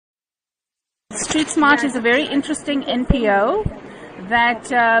StreetSMART is a very interesting NPO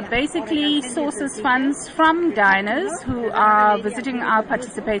that basically sources funds from diners who are visiting our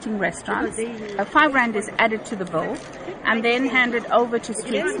participating restaurants. R5 is added to the bill and then handed over to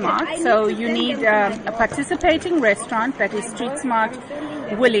StreetSMART. So you need a participating restaurant that is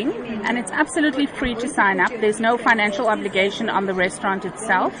StreetSMART willing, and it's absolutely free to sign up. There's no financial obligation on the restaurant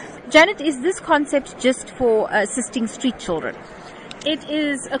itself. Janet, is this concept just for assisting street children? It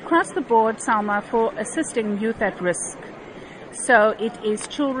is across the board, Salma, for assisting youth at risk. So it is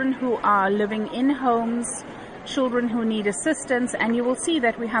children who are living in homes, children who need assistance, and you will see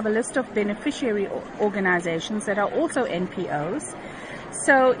that we have a list of beneficiary organizations that are also NPOs.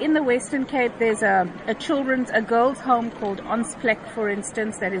 So in the Western Cape, there's a girls' home called Onsplek, for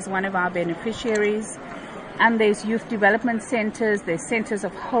instance, that is one of our beneficiaries. And there's youth development centers, there's centers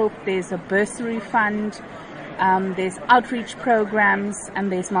of hope, there's a bursary fund, there's outreach programs,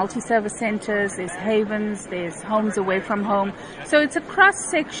 and there's multi-service centers, there's havens, there's homes away from home. So it's a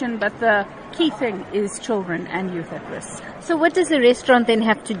cross-section, but the key thing is children and youth at risk. So what does the restaurant then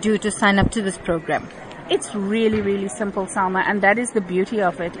have to do to sign up to this program? It's really, really simple, Salma, and that is the beauty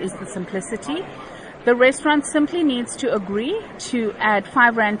of it, is the simplicity. The restaurant simply needs to agree to add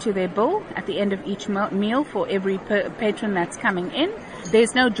R5 to their bill at the end of each meal for every patron that's coming in.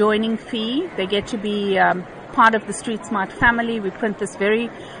 There's no joining fee. They get to be part of the StreetSMART family. We print this very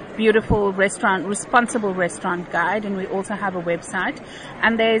beautiful responsible restaurant guide, and we also have a website.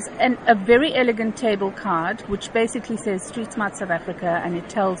 And there's a very elegant table card which basically says StreetSMART South Africa, and it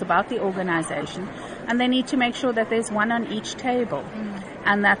tells about the organization. And they need to make sure that there's one on each table,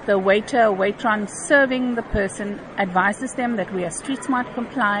 and that the waiter or waitron serving the person advises them that we are StreetSMART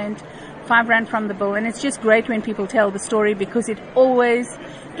compliant, R5 from the bill. And it's just great when people tell the story, because it always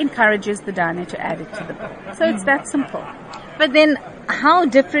encourages the diner to add it to the bill. So it's that simple. But then how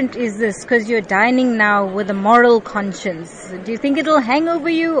different is this? Because you're dining now with a moral conscience. Do you think it'll hang over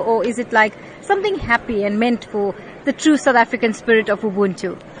you, or is it like something happy and meant for the true South African spirit of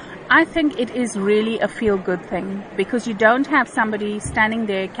Ubuntu? I think it is really a feel-good thing, because you don't have somebody standing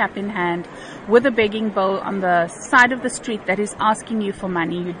there cap in hand with a begging bowl on the side of the street that is asking you for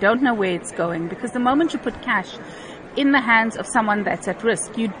money. You don't know where it's going, because the moment you put cash in the hands of someone that's at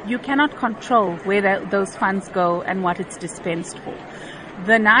risk, you cannot control where those funds go and what it's dispensed for.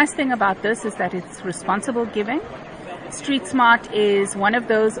 The nice thing about this is that it's responsible giving. StreetSMART is one of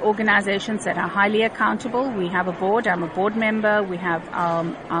those organizations that are highly accountable. We have a board. I'm a board member. We have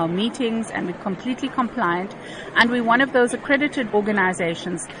our meetings, and we're completely compliant. And we're one of those accredited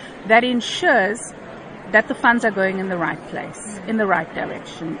organizations that ensures that the funds are going in the right place, in the right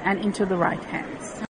direction, and into the right hands.